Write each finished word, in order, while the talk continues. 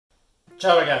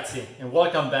Ciao ragazzi and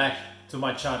welcome back to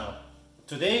my channel.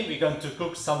 Today we're going to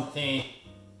cook something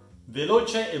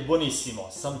veloce e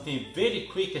buonissimo, something very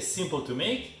quick and simple to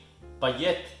make, but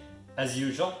yet, as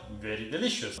usual, very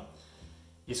delicious.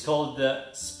 It's called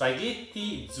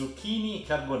spaghetti zucchini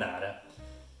carbonara.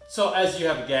 So as you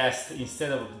have guessed,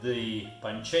 instead of the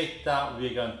pancetta,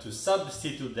 we're going to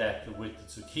substitute that with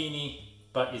zucchini,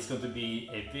 but it's going to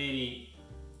be a very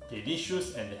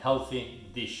delicious and healthy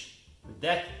dish. With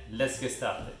that, let's get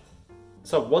started.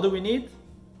 So what do we need?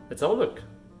 Let's have a look.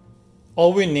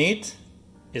 All we need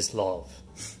is love.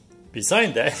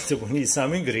 Besides that, we need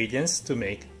some ingredients to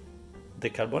make the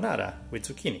carbonara with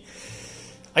zucchini.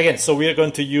 Again, so we are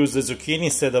going to use the zucchini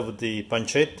instead of the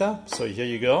pancetta. So here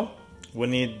you go. We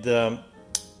need,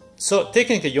 so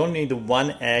technically you only need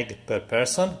 1 egg per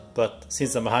person, but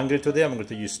since I'm hungry today, I'm going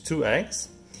to use 2 eggs.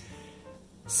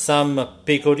 Some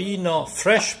pecorino,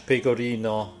 fresh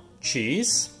pecorino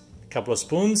cheese, a couple of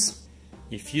spoons.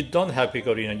 If you don't have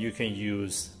pecorino, you can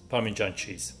use Parmesan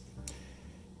cheese.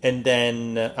 And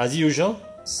then, as usual,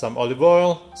 some olive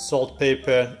oil, salt,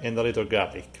 pepper, and a little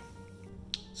garlic.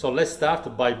 So let's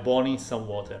start by boiling some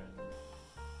water.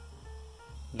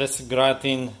 Let's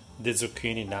gratin the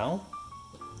zucchini now.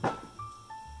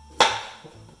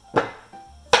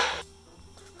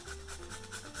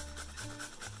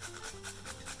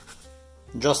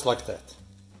 Just like that.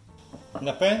 In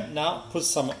a pan, now put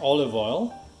some olive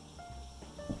oil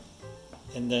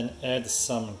and then add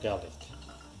some garlic.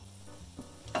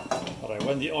 Alright,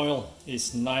 when the oil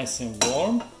is nice and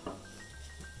warm,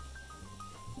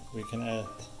 we can add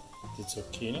the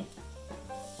zucchini.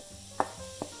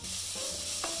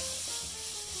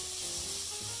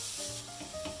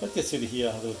 Let it sit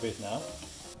here a little bit now.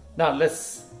 Now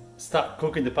let's start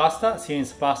cooking the pasta,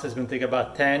 since pasta is going to take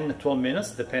about 10-12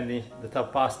 minutes, depending the type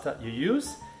of pasta you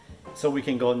use. So we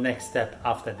can go next step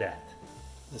after that.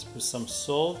 Let's put some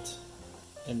salt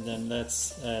and then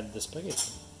let's add the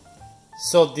spaghetti.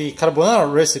 So the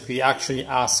carbonara recipe actually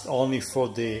asks only for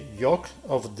the yolk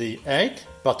of the egg,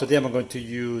 but today I'm going to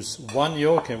use 1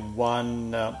 yolk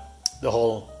and the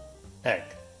whole egg.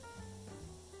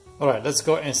 Alright, let's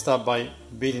go and start by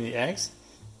beating the eggs.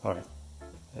 Alright,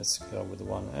 let's go with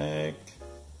 1 egg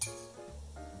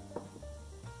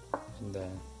and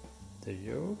then the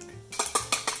yolk.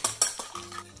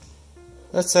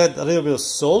 Let's add a little bit of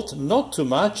salt, not too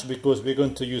much because we're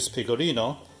going to use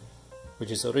pecorino, which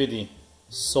is already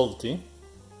salty.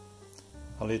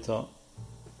 A little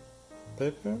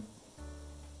pepper.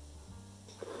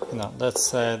 Now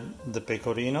let's add the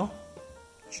pecorino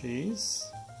cheese.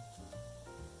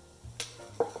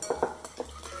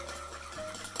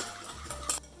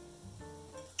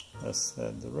 Let's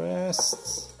add the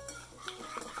rest.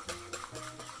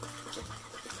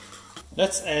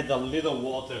 Let's add a little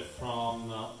water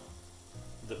from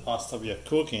the pasta we are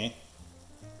cooking,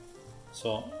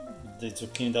 so the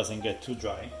zucchini doesn't get too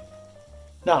dry.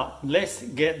 Now let's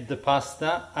get the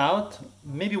pasta out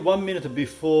maybe 1 minute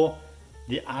before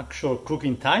the actual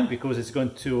cooking time, because it's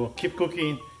going to keep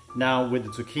cooking now with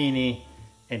the zucchini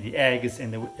and the eggs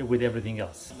and with everything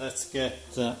else. Let's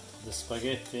get the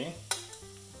spaghetti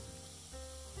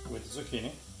with the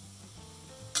zucchini.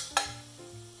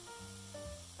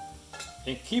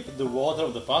 And keep the water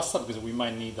of the pasta because we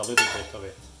might need a little bit of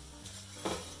it.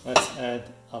 Let's add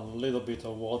a little bit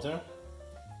of water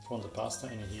from the pasta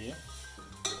in here.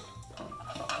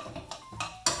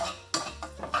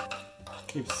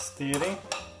 Keep stirring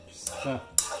just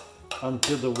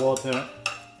until the water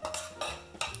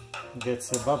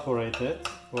gets evaporated,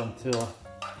 or until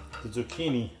the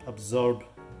zucchini absorbs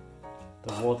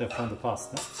the water from the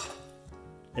pasta.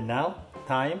 And now,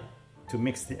 time to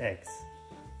mix the eggs.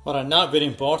 Alright, now very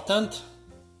important,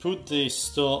 put the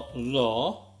stove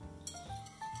low,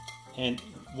 and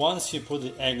once you put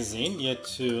the eggs in, you have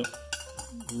to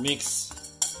mix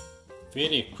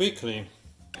very quickly.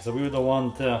 So we don't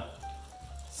want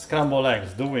scrambled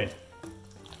eggs, do we?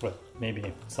 Well,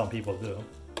 maybe some people do,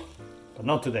 but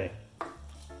not today.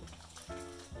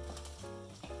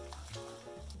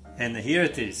 And here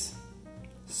it is,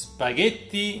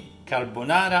 spaghetti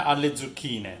carbonara alle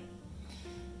zucchine.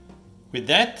 With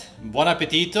that, buon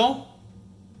appetito,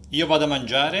 io vado a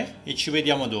mangiare e ci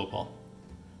vediamo dopo.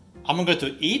 I'm going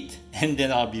to eat and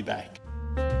then I'll be back.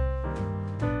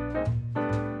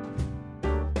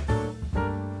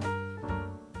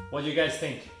 What do you guys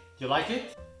think? Do you like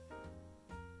it?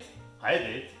 I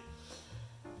did.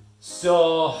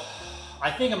 So, I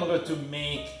think I'm going to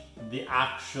make the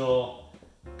actual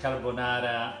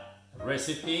carbonara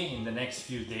recipe in the next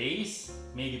few days.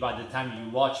 Maybe by the time you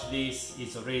watch this,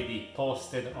 it's already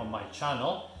posted on my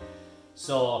channel.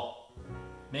 So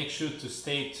make sure to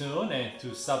stay tuned and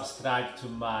to subscribe to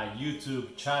my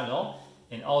YouTube channel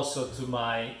and also to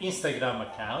my Instagram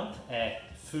account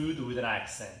at Food with an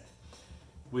Accent.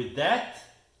 With that,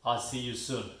 I'll see you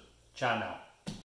soon. Ciao now.